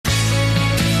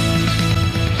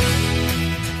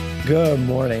Good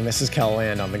morning. This is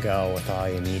KELOLAND On The Go with all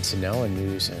you need to know in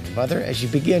news and weather as you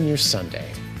begin your Sunday.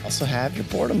 Also have your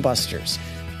boredom busters.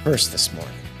 First this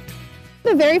morning.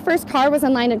 The very first car was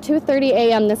in line at 2:30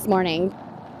 a.m. this morning.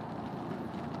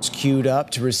 It's queued up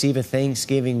to receive a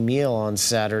Thanksgiving meal on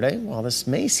Saturday. While this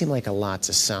may seem like a lot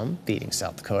to some, Feeding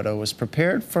South Dakota was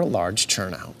prepared for a large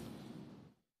turnout.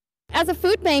 As a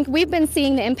food bank, we've been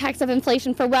seeing the impacts of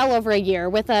inflation for well over a year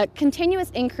with a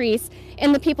continuous increase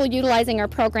in the people utilizing our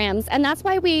programs. And that's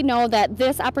why we know that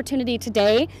this opportunity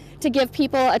today to give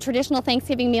people a traditional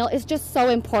Thanksgiving meal is just so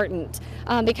important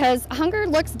because hunger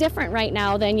looks different right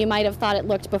now than you might have thought it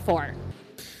looked before.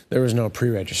 There was no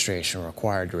pre-registration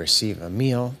required to receive a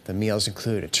meal. The meals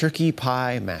include a turkey,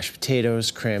 pie, mashed potatoes,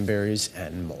 cranberries,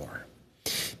 and more.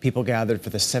 People gathered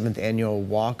for the 7th annual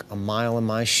Walk a Mile in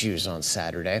My Shoes on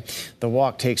Saturday. The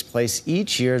walk takes place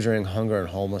each year during Hunger and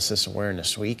Homelessness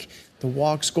Awareness Week. The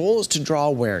walk's goal is to draw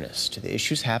awareness to the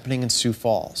issues happening in Sioux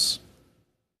Falls.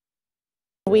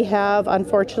 We have,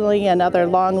 unfortunately, another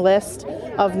long list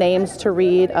of names to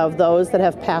read of those that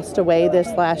have passed away this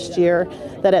last year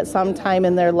that at some time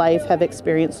in their life have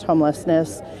experienced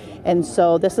homelessness. And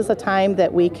so this is a time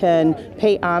that we can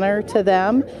pay honor to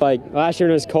them. Like last year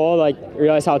when it was cold,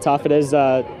 realize how tough it is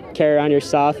to carry around your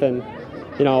stuff and,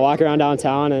 walk around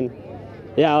downtown and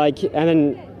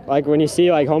then when you see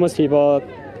homeless people,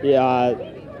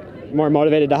 more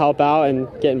motivated to help out and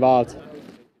get involved.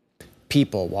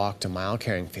 People walked a mile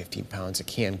carrying 15 pounds of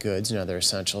canned goods and other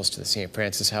essentials to the St.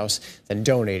 Francis House, then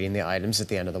donating the items at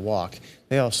the end of the walk.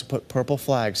 They also put purple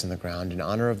flags in the ground in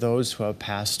honor of those who have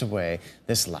passed away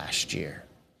this last year.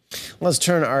 Let's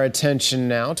turn our attention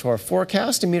now to our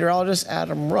forecast and meteorologist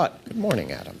Adam Rutt. Good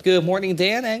morning, Adam. Good morning,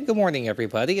 Dan, and good morning,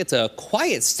 everybody. It's a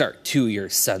quiet start to your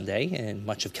Sunday in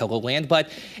much of KELOLAND, but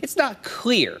it's not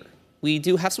clear. We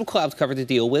do have some cloud cover to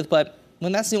deal with, but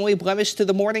when that's the only blemish to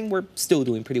the morning, we're still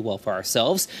doing pretty well for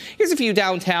ourselves. Here's a view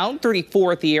downtown,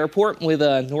 34 at the airport with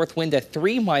a north wind at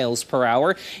 3 miles per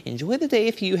hour. Enjoy the day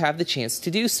if you have the chance to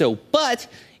do so. But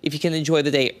if you can enjoy the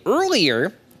day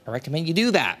earlier, I recommend you do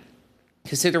that.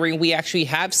 Considering we actually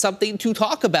have something to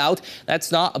talk about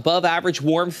that's not above average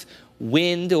warmth,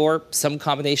 wind, or some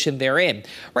combination therein.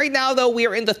 Right now, though, we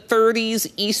are in the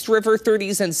 30s, East River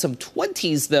 30s, and some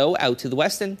 20s, though, out to the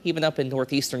west and even up in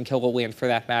northeastern KELOLAND for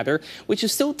that matter, which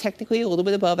is still technically a little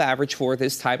bit above average for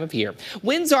this time of year.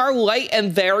 Winds are light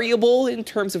and variable in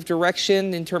terms of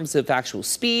direction, in terms of actual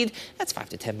speed. That's 5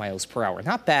 to 10 miles per hour.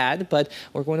 Not bad, but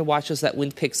we're going to watch as that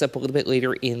wind picks up a little bit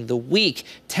later in the week.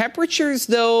 Temperatures,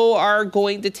 though, are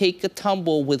going to take a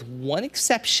tumble with one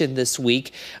exception this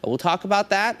week. We'll talk about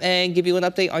that and give you an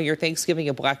update on your Thanksgiving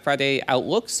and Black Friday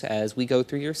outlooks as we go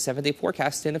through your 7-day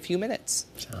forecast in a few minutes.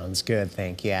 Sounds good.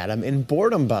 Thank you, Adam. In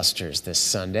Boredom Busters this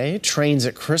Sunday, Trains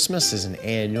at Christmas is an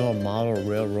annual model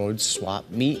railroad swap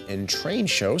meet and train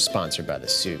show sponsored by the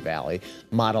Sioux Valley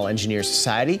Model Engineer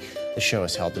Society. The show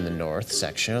is held in the north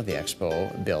section of the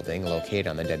Expo building located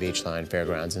on the WH Line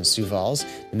Fairgrounds in Sioux Falls.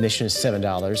 Admission is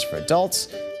 $7 for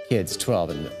adults. Kids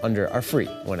 12 and under are free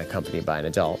when accompanied by an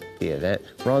adult. The event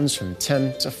runs from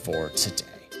 10 to 4 today.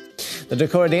 The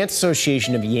Dakota Dance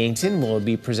Association of Yankton will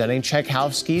be presenting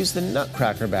Tchaikovsky's The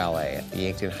Nutcracker Ballet at the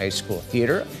Yankton High School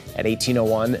Theater at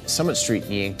 1801 Summit Street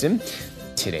in Yankton.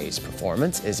 Today's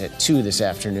performance is at 2 this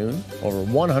afternoon. Over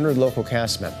 100 local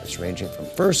cast members ranging from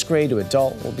first grade to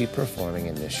adult will be performing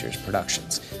in this year's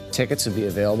productions. Tickets will be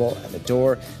available at the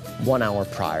door 1 hour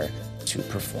prior to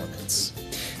performance.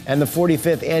 And the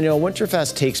 45th Annual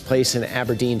Winterfest takes place in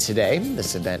Aberdeen today.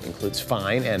 This event includes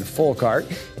fine and folk art.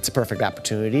 It's a perfect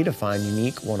opportunity to find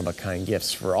unique, one-of-a-kind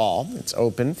gifts for all. It's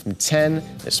open from 10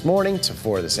 this morning to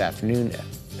 4 this afternoon at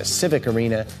the Civic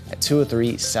Arena at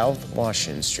 203 South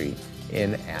Washington Street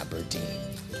in Aberdeen.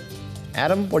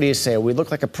 Adam, what do you say? We look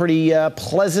like a pretty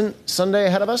pleasant Sunday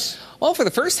ahead of us? Well, for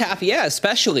the first half, yeah,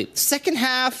 especially. Second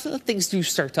half, things do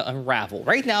start to unravel.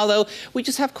 Right now, though, we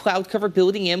just have cloud cover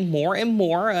building in more and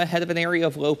more ahead of an area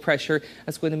of low pressure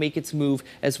that's going to make its move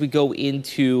as we go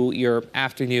into your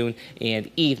afternoon and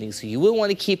evening. So you will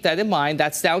want to keep that in mind.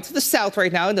 That's down to the south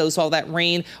right now. Notice all that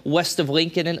rain west of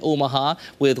Lincoln and Omaha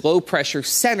with low pressure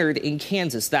centered in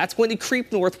Kansas. That's going to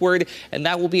creep northward, and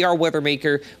that will be our weather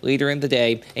maker later in the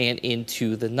day and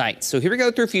into the night. So here we go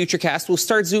through Futurecast. We'll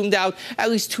start zoomed out at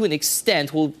least to an extent.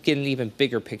 We'll get an even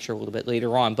bigger picture a little bit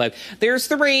later on. But there's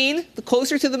the rain. The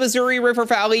closer to the Missouri River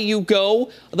Valley you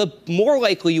go, the more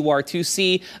likely you are to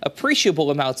see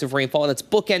appreciable amounts of rainfall. And it's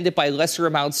bookended by lesser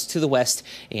amounts to the west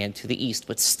and to the east.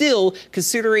 But still,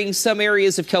 considering some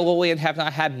areas of KELOLAND have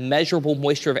not had measurable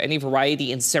moisture of any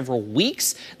variety in several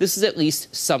weeks, this is at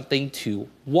least something to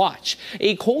watch.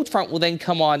 A cold front will then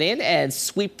come on in and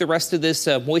sweep the rest of this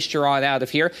moisture on out of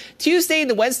here. Tuesday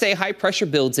and Wednesday, high pressure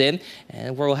builds in,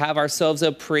 and we'll have ourselves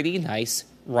a pretty nice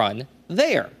run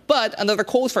there. But another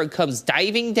cold front comes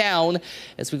diving down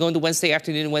as we go into Wednesday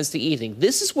afternoon and Wednesday evening.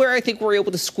 This is where I think we're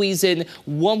able to squeeze in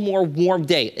one more warm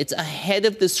day. It's ahead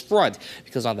of this front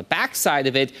because on the backside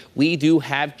of it, we do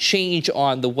have change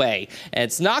on the way. And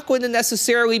it's not going to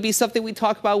necessarily be something we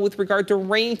talk about with regard to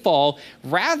rainfall.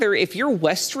 Rather, if you're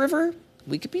West River,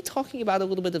 we could be talking about a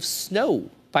little bit of snow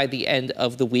by the end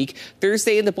of the week.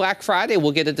 Thursday into Black Friday,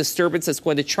 we'll get a disturbance that's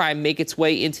going to try and make its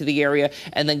way into the area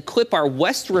and then clip our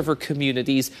West River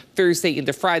communities Thursday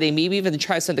into Friday, maybe even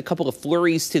try to send a couple of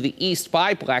flurries to the east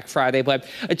by Black Friday, but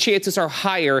chances are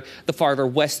higher the farther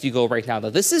west you go right now. Now,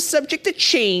 this is subject to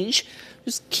change.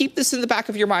 Just keep this in the back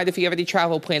of your mind if you have any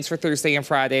travel plans for Thursday and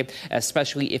Friday,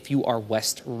 especially if you are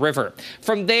West River.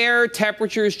 From there,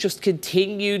 temperatures just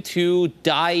continue to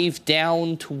dive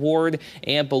down toward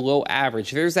and below average.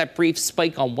 There's that brief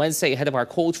spike on Wednesday ahead of our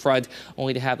cold front,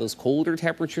 only to have those colder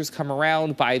temperatures come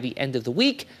around by the end of the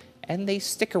week. And they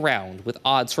stick around with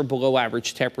odds for below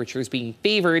average temperatures being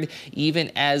favored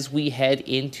even as we head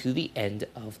into the end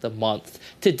of the month.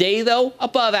 Today, though,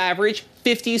 above average,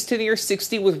 50s to near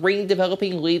 60 with rain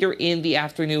developing later in the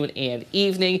afternoon and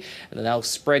evening. And then that'll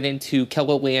spread into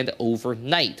KELOLAND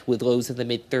overnight with lows in the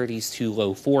mid-30s to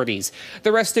low 40s.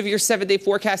 The rest of your 7-day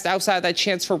forecast outside of that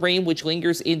chance for rain, which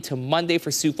lingers into Monday for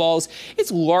Sioux Falls,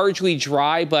 it's largely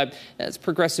dry, but it's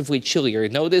progressively chillier.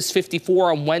 Notice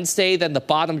 54 on Wednesday, then the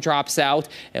bottom drops out,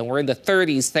 and we're in the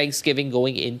 30s Thanksgiving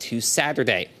going into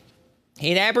Saturday.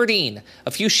 In Aberdeen,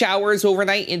 a few showers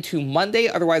overnight into Monday,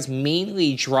 otherwise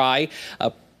mainly dry.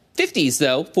 50s,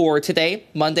 though, for today,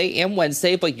 Monday, and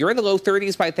Wednesday, but you're in the low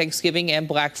 30s by Thanksgiving and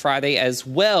Black Friday as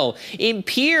well. In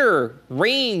Pierre,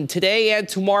 rain today and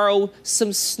tomorrow,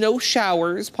 some snow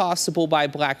showers possible by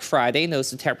Black Friday.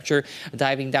 Notice the temperature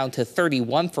diving down to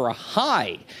 31 for a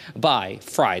high by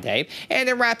Friday. And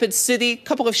in Rapid City, a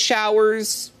couple of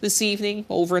showers this evening,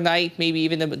 overnight, maybe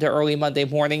even the early Monday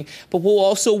morning. But we'll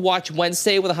also watch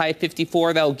Wednesday with a high of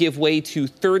 54. That'll give way to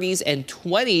 30s and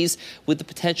 20s with the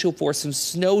potential for some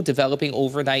snow developing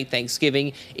overnight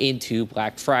Thanksgiving into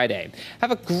Black Friday. Have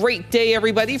a great day,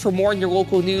 everybody. For more on your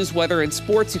local news, weather, and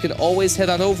sports, you can always head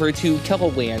on over to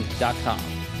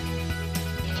KELOLAND.com.